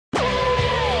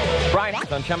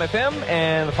Fridays on CHUM FM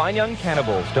and the Fine Young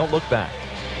Cannibals, Don't Look Back.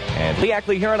 And Lee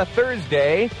Eckley here on a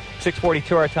Thursday,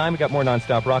 6:42 our time. We got more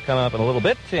nonstop rock coming up in a little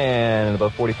bit. And in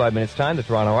about 45 minutes' time, the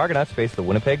Toronto Argonauts face the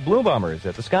Winnipeg Blue Bombers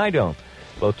at the Sky Dome.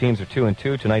 Both teams are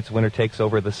 2-2. Tonight's winner takes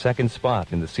over the second spot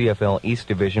in the CFL East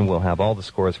Division. We'll have all the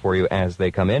scores for you as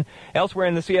they come in. Elsewhere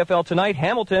in the CFL tonight,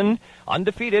 Hamilton,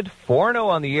 undefeated, 4-0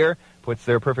 on the year, puts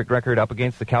their perfect record up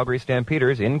against the Calgary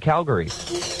Stampeders in Calgary.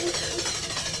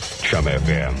 CHUM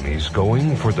FM is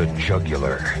going for the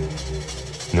jugular.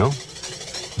 No?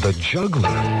 The juggler.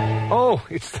 Oh,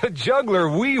 it's the juggler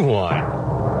we want.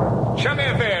 CHUM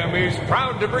FM is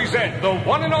proud to present the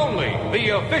one and only, the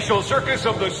official circus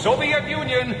of the Soviet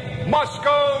Union,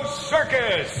 Moscow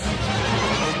Circus.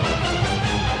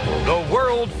 The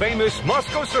world-famous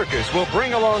Moscow Circus will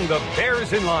bring along the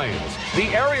bears and lions, the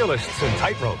aerialists and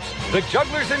tightropes, the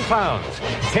jugglers and clowns.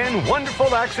 10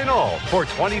 wonderful acts in all for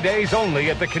 20 days only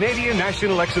at the Canadian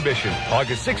National Exhibition,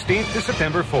 August 16th to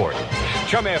September 4th.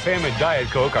 CHUM FM and Diet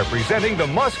Coke are presenting the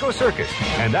Moscow Circus,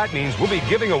 and that means we'll be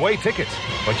giving away tickets.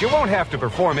 But you won't have to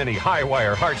perform any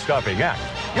high-wire, heart-stopping act.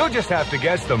 You'll just have to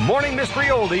guess the Morning Mystery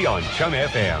Oldie on CHUM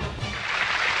FM.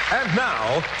 And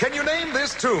now, can you name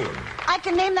this tune? I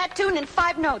can name that tune in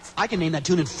 5 notes. I can name that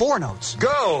tune in 4 notes.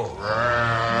 Go!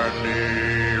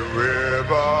 Randy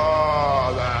River,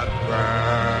 that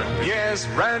man. Yes,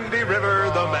 Randy River,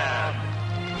 the man.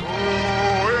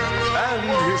 And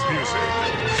his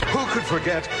music. Who could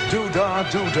forget Doo-Dah,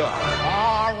 Doo-Dah?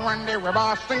 Ah, Randy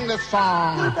River, sing this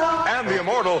song. And the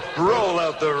immortal Roll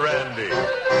Out the Randy. Roll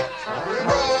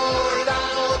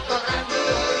out the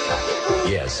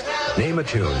Randy. Yes, name a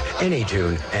tune, any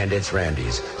tune, and it's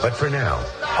Randy's. But for now,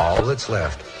 all that's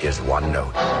left is one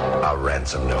note, a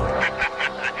ransom note.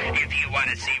 If you want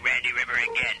to see Randy River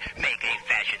again, make a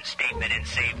fashion statement and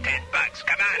save $10.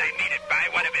 Come on, I mean it. Buy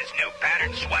one of his new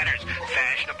patterned sweaters,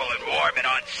 fashionable and warm and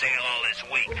on sale all this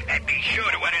week. And be sure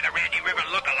to enter the Randy River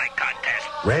Lookalike Contest.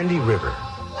 Randy River.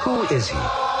 Who is he?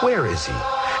 Where is he?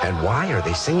 And why are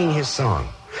they singing his song?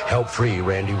 Help free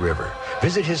Randy River.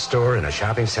 Visit his store in a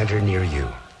shopping center near you.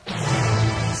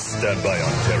 Stand by,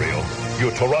 Ontario.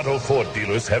 Your Toronto Ford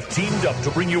dealers have teamed up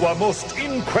to bring you our most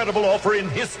incredible offer in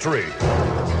history.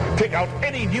 Pick out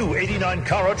any new 89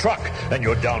 car or truck, and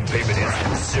your down payment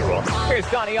is 0. Here's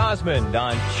Donny Osmond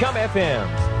on CHUM FM.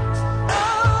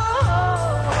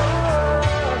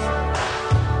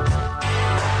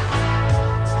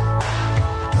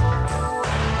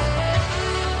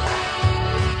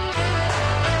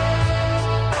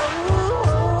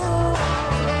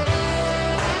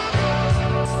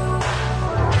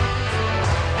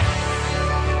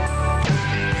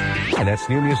 And that's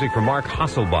new music from Mark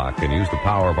Hasselbach, and use the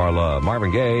power of our love. Marvin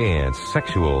Gaye and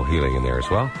sexual healing in there as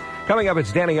well. Coming up,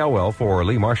 it's Danny Elwell for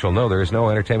Lee Marshall. No, there's no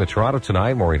Entertainment Toronto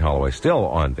tonight. Maureen Holloway still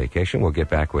on vacation. We'll get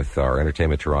back with our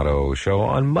Entertainment Toronto show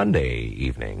on Monday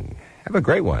evening. Have a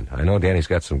great one. I know Danny's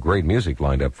got some great music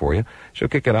lined up for you. She'll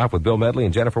kick it off with Bill Medley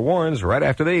and Jennifer Warnes right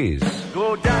after these.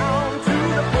 Go down to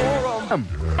the forum.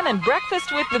 And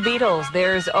Breakfast with the Beatles.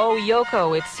 There's Oh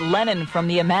Yoko. It's Lennon from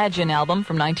the Imagine album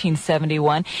from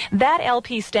 1971. That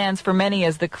LP stands for many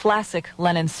as the classic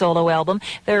Lennon solo album.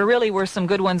 There really were some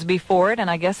good ones before it, and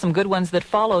I guess some good ones that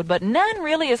followed, but none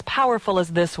really as powerful as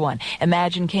this one.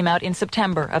 Imagine came out in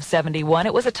September of 71.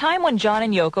 It was a time when John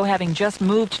and Yoko, having just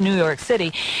moved to New York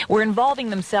City, were involving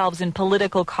themselves in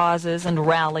political causes and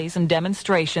rallies and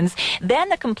demonstrations. Then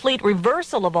the complete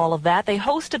reversal of all of that, they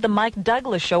hosted the Mike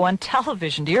Douglas Show on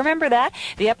television. Do you remember that?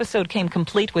 The episode came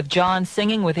complete with John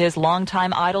singing with his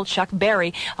longtime idol Chuck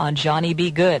Berry on Johnny B.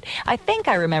 Good. I think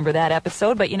I remember that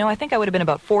episode, but I think I would have been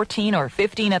about 14 or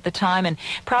 15 at the time and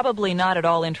probably not at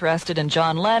all interested in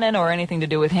John Lennon or anything to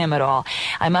do with him at all.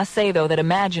 I must say, though, that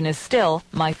Imagine is still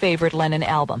my favorite Lennon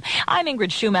album. I'm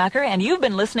Ingrid Schumacher, and you've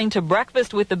been listening to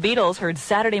Breakfast with the Beatles, heard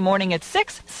Saturday morning at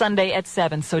 6, Sunday at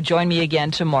 7. So join me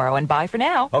again tomorrow, and bye for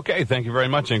now. Okay, thank you very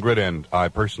much, Ingrid, and I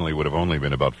personally would have only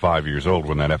been about 5 years old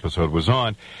when that episode was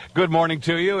on. Good morning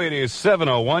to you. It is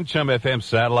 7:01, CHUM FM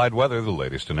satellite weather, the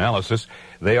latest analysis.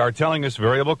 They are telling us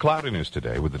variable cloudiness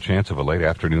today with the chance of a late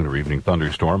afternoon or evening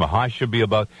thunderstorm. A high should be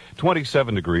about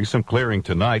 27 degrees, some clearing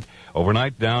tonight.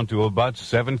 Overnight down to about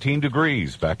 17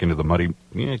 degrees, back into the muddy,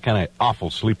 kind of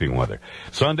awful sleeping weather.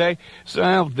 Sunday,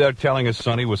 they're telling us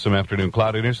sunny with some afternoon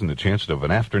cloudiness and the chance of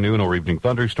an afternoon or evening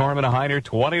thunderstorm and a high near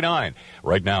 29.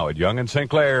 Right now at Yonge and St.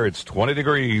 Clair, it's 20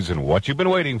 degrees and what you've been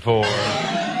waiting for.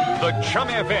 The CHUM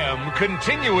FM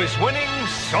Continuous Winning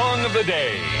Song of the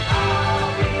Day.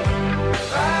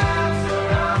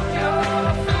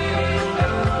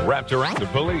 Wrapped Around the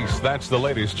Police. That's the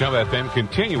latest Chum FM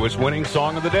continuous winning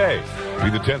song of the day. Be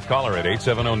the 10th caller at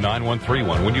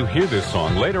 870-9131. When you hear this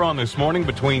song later on this morning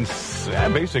between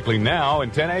basically now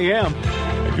and 10 a.m.,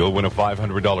 and you'll win a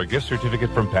 $500 gift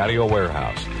certificate from Patio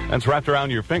Warehouse. That's Wrapped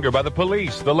Around Your Finger by the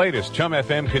Police, the latest Chum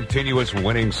FM continuous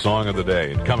winning song of the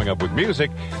day. And coming up with music,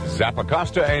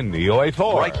 Zappacosta and Neo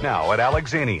 84. Right now at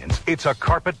Alexanians, it's a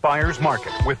carpet buyer's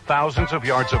market with thousands of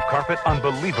yards of carpet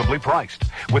unbelievably priced.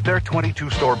 With their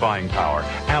 22-store buying power,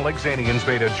 Alexanians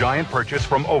made a giant purchase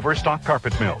from Overstock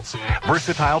Carpet Mills.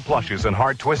 Versatile plushes and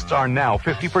hard twists are now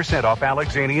 50% off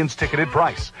Alexanians' ticketed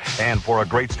price. And for a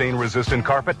great stain-resistant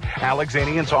carpet,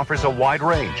 Alexanians offers a wide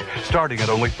range, starting at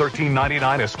only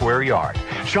 $13.99 a square yard.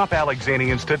 Shop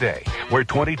Alexanians today, where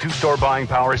 22-store buying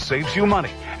power saves you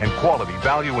money and quality,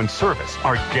 value, and service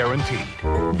are guaranteed.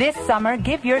 This summer,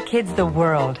 give your kids the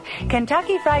world.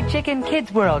 Kentucky Fried Chicken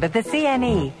Kids World at the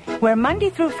CNE, where Monday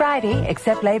through Friday,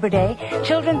 except Labor Day,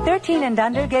 children 13 and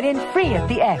under get in free at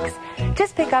the X.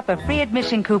 Just pick up a free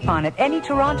admission coupon at any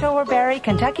Toronto or Barrie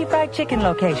Kentucky Fried Chicken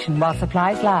location while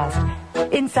supplies last.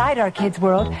 Inside our kids'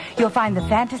 world, you'll find the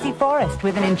fantasy forest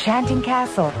with an enchanting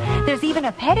castle. There's even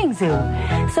a petting zoo.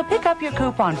 So pick up your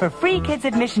coupon for free kids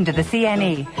admission to the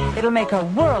CNE. It'll make a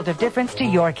world of difference to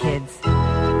your kids.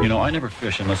 You know, I never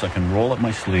fish unless I can roll up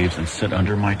my sleeves and sit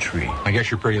under my tree. I guess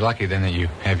you're pretty lucky then that you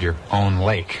have your own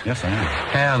lake. Yes, I am.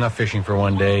 Yeah, enough fishing for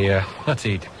one day. Let's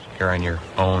eat here on your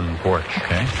own porch.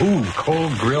 Okay. Ooh,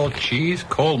 cold grilled cheese,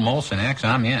 cold Molson X,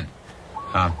 I'm in.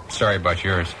 Sorry about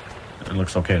yours. It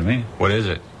looks okay to me. What is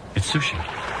it? It's sushi.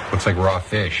 Looks like raw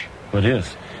fish. What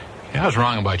is? Yeah, I was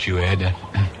wrong about you, Ed.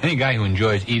 Any guy who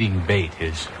enjoys eating bait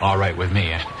is all right with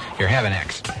me. Here, have an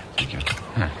X.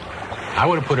 I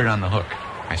would have put it on the hook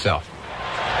myself.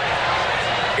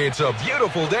 It's a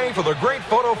beautiful day for the great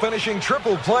photo finishing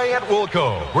triple play at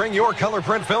Wilco. Bring your color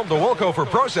print film to Wilco for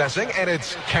processing, and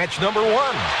it's catch number 1.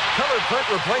 Color print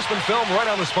replacement film right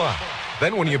on the spot.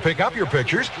 Then when you pick up your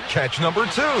pictures, catch number 2.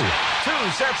 2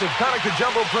 sets of Konica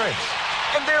Jumbo prints.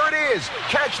 And there it is,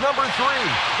 catch number 3.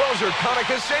 Those are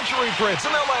Konica Century prints,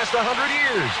 and they'll last 100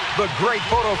 years. The great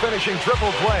photo finishing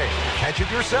triple play. Catch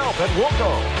it yourself at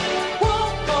Wilco.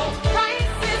 Wilco,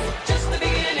 prices, just the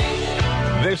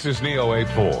beginning. This is Neo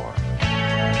 84.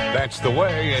 That's the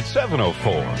way at 7:04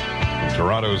 from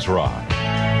Toronto's Rock.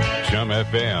 Chum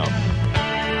FM.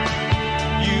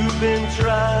 You've been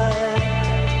tried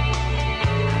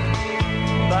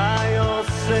by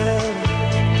yourself.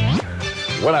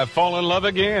 When I fall in love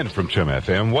again from Chum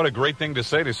FM. What a great thing to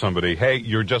say to somebody. Hey,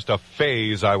 you're just a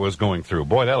phase I was going through.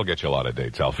 Boy, that'll get you a lot of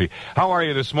dates, Alfie. How are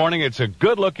you this morning? It's a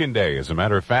good-looking day. As a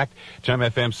matter of fact, Chum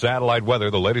FM satellite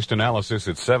weather, the latest analysis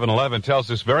at 7:11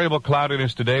 tells us variable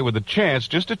cloudiness today with a chance,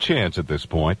 just a chance at this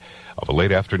point, of a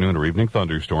late afternoon or evening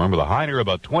thunderstorm with a high near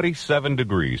about 27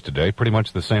 degrees today. Pretty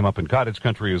much the same up in Cottage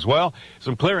Country as well.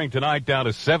 Some clearing tonight down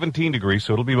to 17 degrees,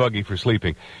 so it'll be muggy for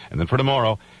sleeping. And then for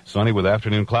tomorrow, sunny with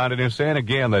afternoon cloudiness and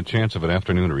again that chance of an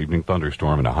afternoon or evening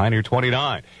thunderstorm and a high near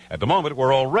 29. At the moment,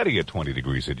 we're already at 20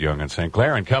 degrees at Yonge and St.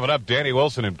 Clair. And coming up, Danny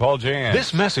Wilson and Paul Jan.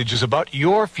 This message is about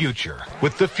your future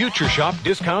with the Future Shop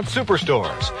Discount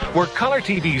Superstores, where color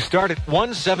TVs start at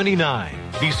 $179,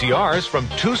 VCRs from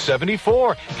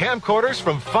 $274, camcorders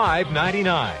from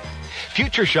 $599.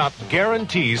 Future Shop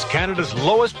guarantees Canada's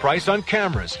lowest price on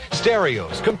cameras,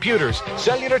 stereos, computers,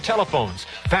 cellular telephones,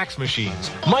 fax machines,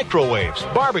 microwaves,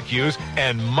 barbecues,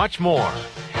 and much more.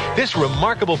 This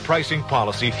remarkable pricing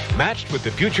policy, matched with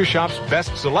the Future Shop's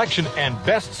best selection and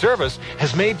best service,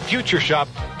 has made Future Shop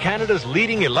Canada's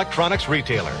leading electronics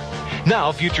retailer.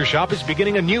 Now, Future Shop is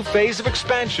beginning a new phase of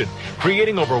expansion,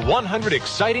 creating over 100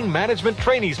 exciting management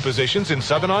trainees positions in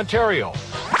Southern Ontario.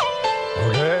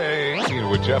 Hey,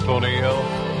 with Jeff O'Neill.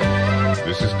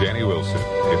 This is Danny Wilson.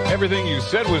 If everything you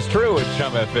said was true at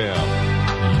Chum FM.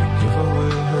 Give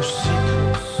away her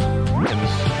secrets.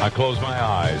 I close my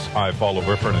eyes. I fall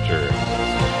over furniture.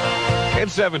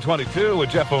 It's 7:22 with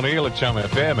Jeff O'Neill at Chum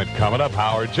FM. And coming up,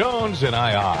 Howard Jones and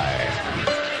I.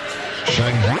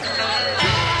 Shanghai,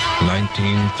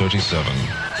 1937.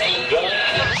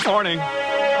 Morning.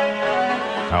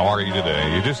 How are you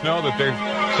today? You just know that there's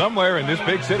somewhere in this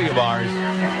big city of ours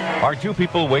are two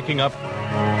people waking up,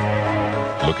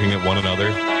 looking at one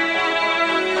another,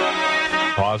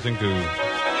 pausing to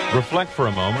reflect for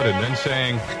a moment, and then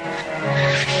saying,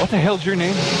 "What the hell's your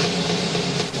name?"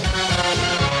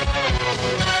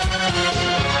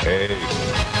 Hey,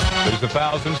 there's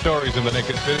 1,000 stories in the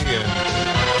naked city, and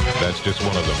that's just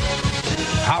one of them.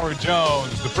 Howard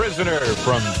Jones, the prisoner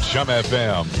from Chum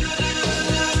FM.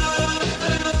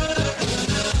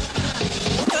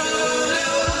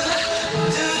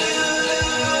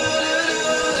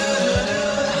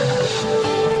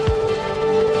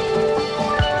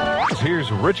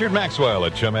 Richard Maxwell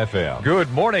at CHUM FM. Good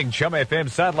morning. CHUM FM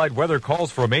satellite weather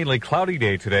calls for a mainly cloudy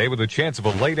day today with a chance of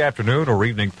a late afternoon or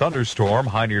evening thunderstorm,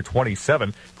 high near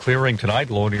 27. Clearing tonight,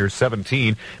 low near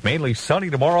 17. Mainly sunny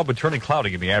tomorrow, but turning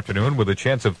cloudy in the afternoon with a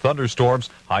chance of thunderstorms,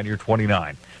 high near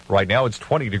 29. Right now, it's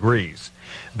 20 degrees.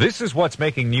 This is what's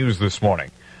making news this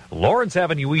morning. Lawrence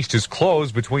Avenue East is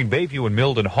closed between Bayview and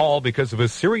Milden Hall because of a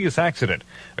serious accident.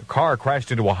 A car crashed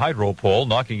into a hydro pole,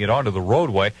 knocking it onto the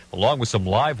roadway, along with some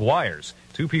live wires.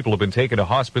 2 people have been taken to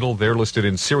hospital. They're listed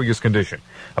in serious condition.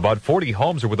 About 40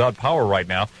 homes are without power right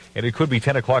now, and it could be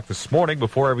 10 o'clock this morning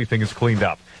before everything is cleaned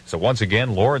up. So once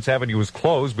again, Lawrence Avenue is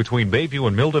closed between Bayview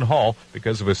and Milden Hall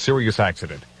because of a serious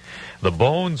accident. The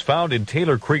bones found in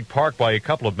Taylor Creek Park by a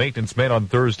couple of maintenance men on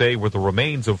Thursday were the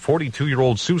remains of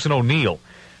 42-year-old Susan O'Neill.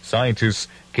 Scientists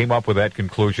came up with that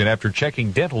conclusion after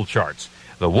checking dental charts.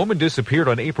 The woman disappeared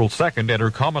on April 2nd, and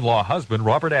her common-law husband,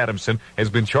 Robert Adamson, has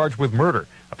been charged with murder.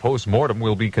 A post-mortem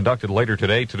will be conducted later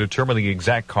today to determine the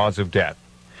exact cause of death.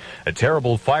 A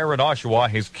terrible fire in Oshawa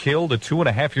has killed a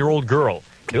 2.5-year-old girl.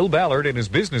 Bill Ballard and his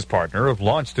business partner have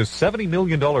launched a $70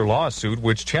 million lawsuit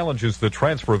which challenges the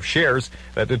transfer of shares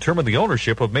that determine the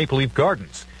ownership of Maple Leaf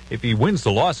Gardens. If he wins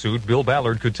the lawsuit, Bill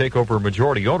Ballard could take over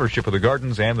majority ownership of the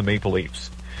Gardens and the Maple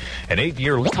Leafs. An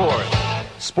 8-year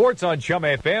sports on CHUM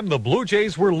FM. The Blue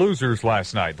Jays were losers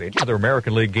last night. They had their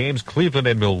American League games. Cleveland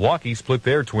and Milwaukee split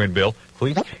their twin bill.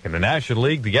 In the National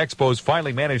League, the Expos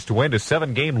finally managed to end a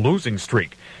 7-game losing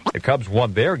streak. The Cubs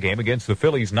won their game against the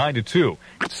Phillies 9-2.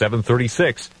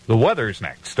 7:36. The weather's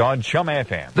next on CHUM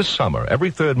FM. This summer,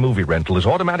 every third movie rental is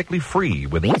automatically free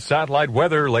with satellite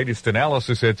weather. Latest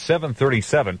analysis at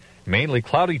 7:37. Mainly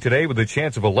cloudy today with a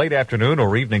chance of a late afternoon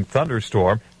or evening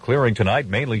thunderstorm. Clearing tonight,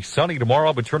 mainly sunny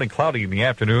tomorrow, but turning cloudy in the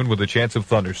afternoon with a chance of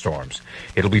thunderstorms.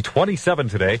 It'll be 27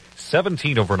 today,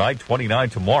 17 overnight, 29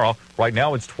 tomorrow. Right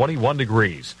now, it's 21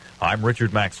 degrees. I'm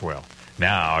Richard Maxwell.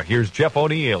 Now, here's Jeff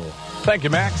O'Neill. Thank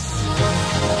you, Max.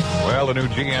 Well, the new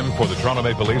GM for the Toronto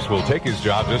Maple Leafs will take his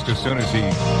job just as soon as he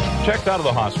checked out of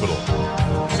the hospital.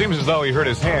 Seems as though he hurt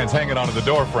his hands hanging onto the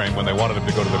door frame when they wanted him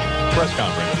to go to the press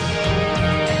conference.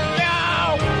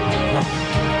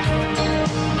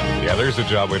 Yeah, there's a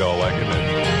job we'd all like, isn't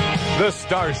it? The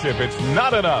Starship, It's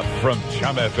Not Enough from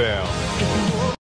CHUM FM.